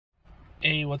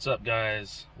Hey, what's up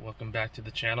guys? Welcome back to the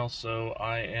channel. So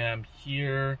I am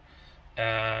here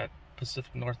at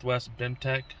Pacific Northwest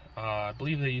BIMtech. I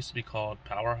believe they used to be called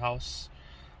Powerhouse.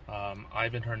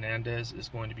 Ivan Hernandez is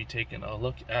going to be taking a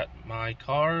look at my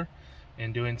car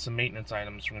and doing some maintenance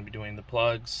items. We're going to be doing the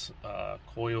plugs,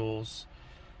 coils,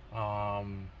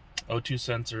 O2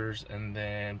 sensors, and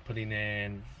then putting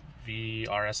in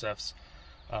VRSFs,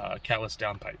 catless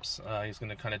downpipes. He's going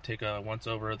to kind of take a once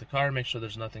over of the car, make sure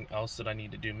there's nothing else that I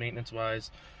need to do maintenance wise,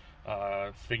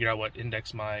 figure out what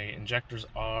index my injectors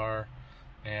are,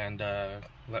 and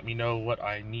let me know what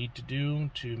I need to do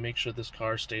to make sure this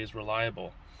car stays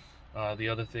reliable. The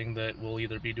other thing that we'll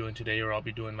either be doing today or I'll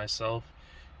be doing myself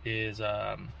is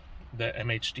the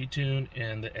MHD tune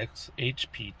and the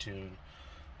XHP tune.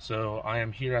 So I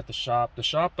am here at the shop. The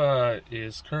shop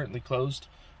is currently closed.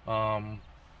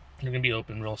 They're gonna be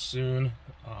open real soon.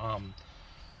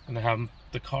 And I have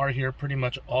the car here pretty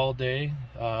much all day.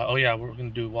 Oh yeah, we're gonna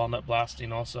do walnut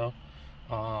blasting also.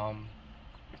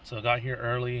 So I got here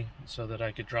early so that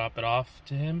I could drop it off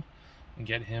to him and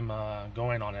get him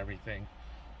going on everything.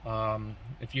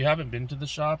 If you haven't been to the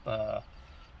shop,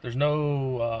 there's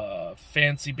no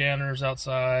fancy banners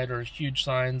outside or huge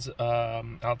signs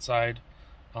outside,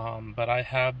 but I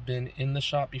have been in the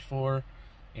shop before,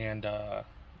 and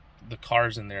the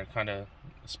cars in there kind of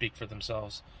speak for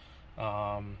themselves.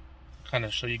 Kind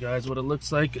of show you guys what it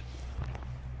looks like.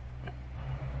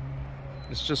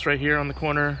 It's just right here on the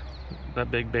corner,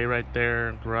 that big bay right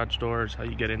there. Garage doors, how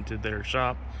you get into their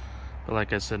shop. But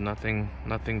like I said, nothing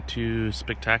too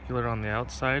spectacular on the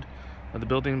outside of the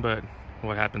building, but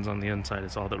what happens on the inside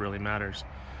is all that really matters.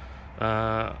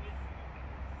 So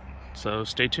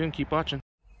stay tuned, keep watching.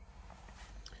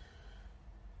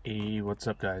 Hey, what's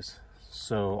up guys?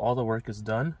 So all the work is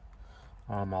done.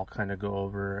 I'll kind of go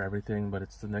over everything, but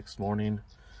it's the next morning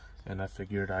and I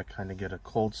figured I'd kind of get a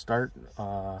cold start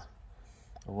of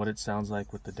what it sounds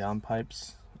like with the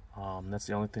downpipes. That's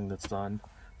the only thing that's done.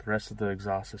 The rest of the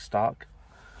exhaust is stock,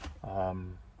 but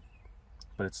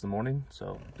it's the morning,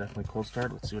 so definitely cold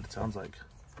start. Let's see what it sounds like.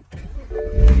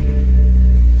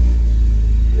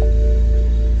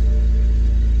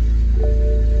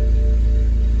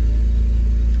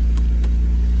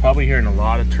 Probably hearing a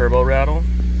lot of turbo rattle.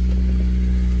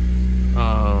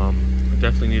 I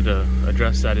definitely need to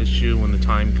address that issue when the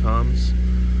time comes.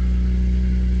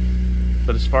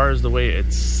 But as far as the way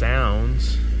it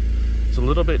sounds, it's a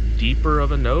little bit deeper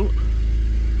of a note,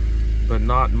 but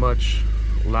not much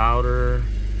louder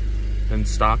than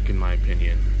stock in my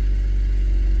opinion.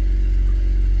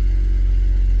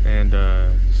 And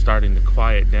starting to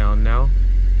quiet down now.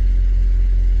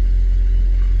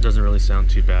 Doesn't really sound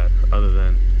too bad, other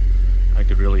than I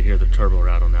could really hear the turbo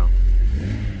rattle now.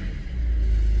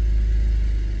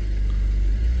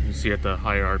 You see at the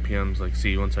higher RPMs, like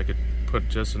see, once I could put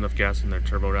just enough gas in there,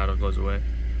 turbo rattle goes away.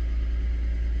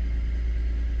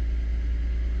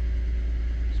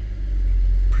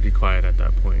 It's pretty quiet at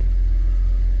that point.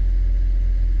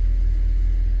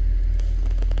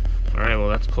 Alright, well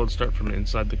that's cold start from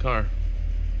inside the car.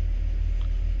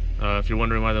 If you're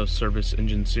wondering why those service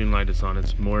engine soon light is on,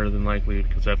 it's more than likely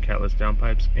because I have catless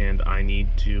downpipes and I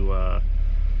need to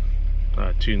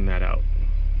tune that out.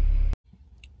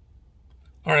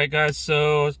 Alright guys,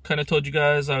 so kind of told you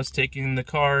guys I was taking the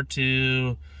car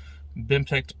to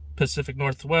BIMtech Pacific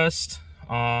Northwest.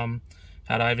 Had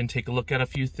Ivan take a look at a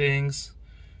few things,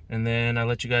 and then I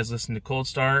let you guys listen to cold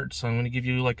start. So I'm going to give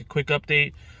you like a quick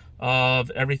update of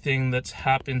everything that's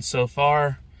happened so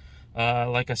far.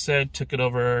 Like I said, took it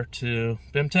over to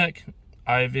BIMtech.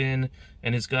 Ivan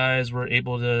and his guys were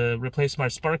able to replace my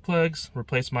spark plugs,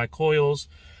 replace my coils,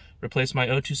 replace my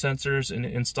O2 sensors, and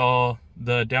install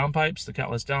the downpipes, the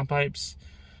catless downpipes.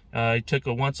 He took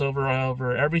a once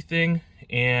over everything,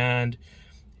 and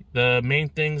the main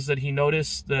things that he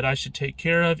noticed that I should take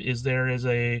care of is there is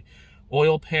a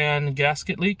oil pan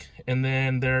gasket leak, and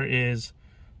then there is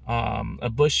a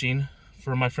bushing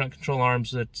for my front control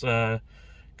arms that's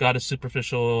got a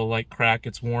superficial like crack.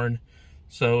 It's worn,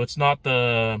 so it's not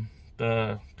the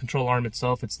control arm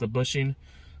itself, it's the bushing.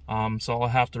 So I'll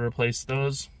have to replace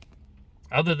those.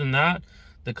 Other than that,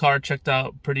 the car checked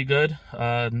out pretty good.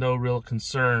 No real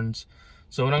concerns.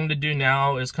 So what I'm going to do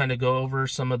now is kind of go over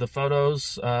some of the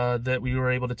photos that we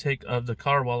were able to take of the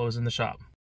car while it was in the shop.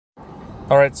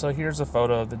 Alright, so here's a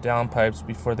photo of the downpipes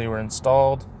before they were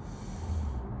installed.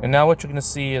 And now what you're going to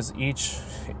see is each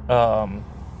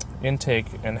intake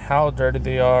and how dirty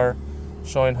they are,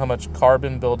 showing how much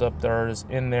carbon buildup there is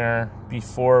in there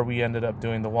before we ended up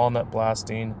doing the walnut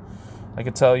blasting. I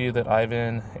can tell you that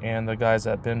Ivan and the guys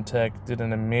at BIMtech did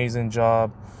an amazing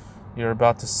job you're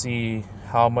about to see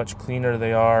how much cleaner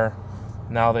they are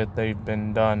now that they've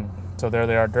been done. So there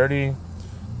they are dirty,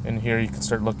 and here you can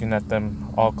start looking at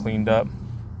them all cleaned up.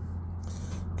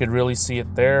 You could really see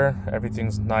it there.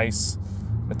 Everything's nice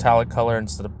metallic color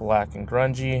instead of black and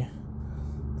grungy.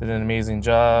 Did an amazing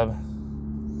job.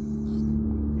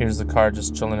 Here's the car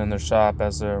just chilling in their shop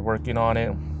as they're working on it.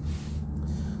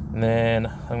 And then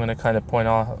I'm going to kind of point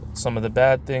out some of the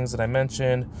bad things that I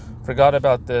mentioned. Forgot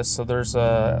about this. So there's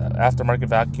aftermarket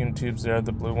vacuum tubes there,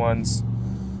 the blue ones.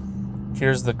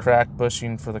 Here's the crack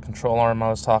bushing for the control arm I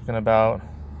was talking about.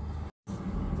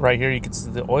 Right here you can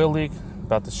see the oil leak. I'm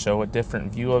about to show a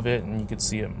different view of it, and you can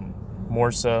see it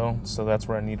more so. So that's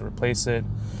where I need to replace it.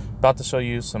 About to show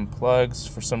you some plugs.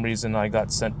 For some reason I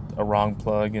got sent a wrong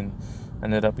plug and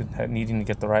ended up needing to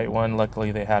get the right one.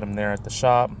 Luckily they had them there at the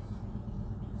shop.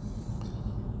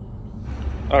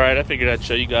 Alright, I figured I'd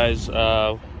show you guys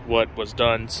what was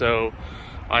done. So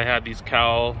I had these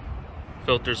cowl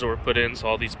filters that were put in, so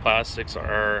all these plastics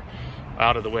are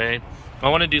out of the way. I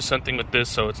want to do something with this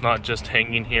so it's not just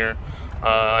hanging here.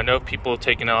 I know people have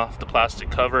taken off the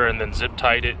plastic cover and then zip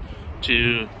tied it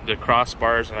to the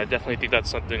crossbars, and I definitely think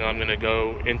that's something I'm going to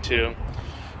go into.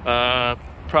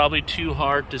 Probably too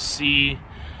hard to see,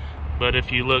 but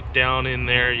if you look down in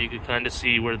there you can kind of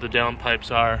see where the downpipes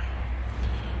are.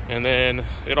 And then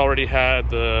it already had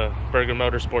the Berger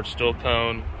Motorsports steel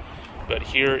cone, but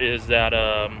here is that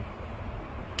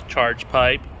charge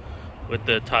pipe with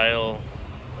the tile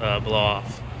blow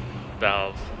off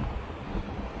valve.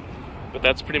 But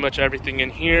that's pretty much everything in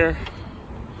here.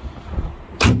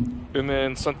 And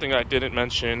then something I didn't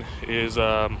mention is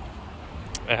I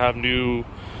have new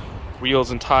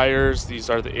wheels and tires. These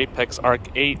are the Apex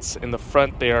Arc 8s. In the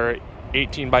front they are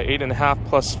 18 by 8.5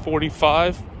 plus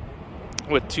 45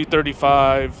 with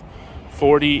 235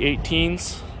 40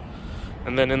 18s.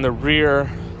 And then in the rear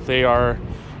they are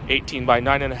 18 by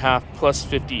 9.5 plus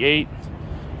 58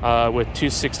 with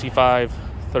 265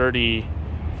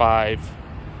 35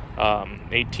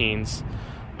 18s.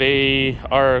 They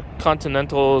are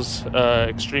Continentals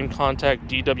Extreme Contact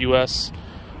DWS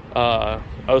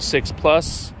 06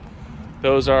 Plus.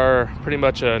 Those are pretty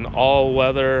much an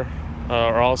all-weather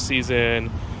or all-season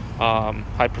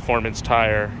high-performance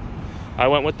tire. I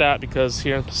went with that because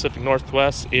here in Pacific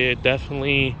Northwest it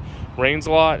definitely rains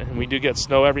a lot, and we do get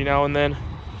snow every now and then.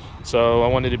 So I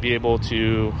wanted to be able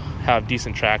to have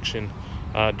decent traction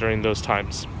during those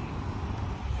times.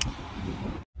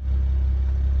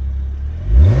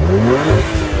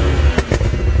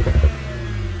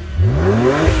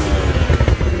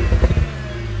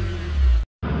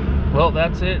 Well,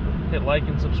 that's it. Hit like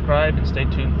and subscribe, and stay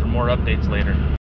tuned for more updates later.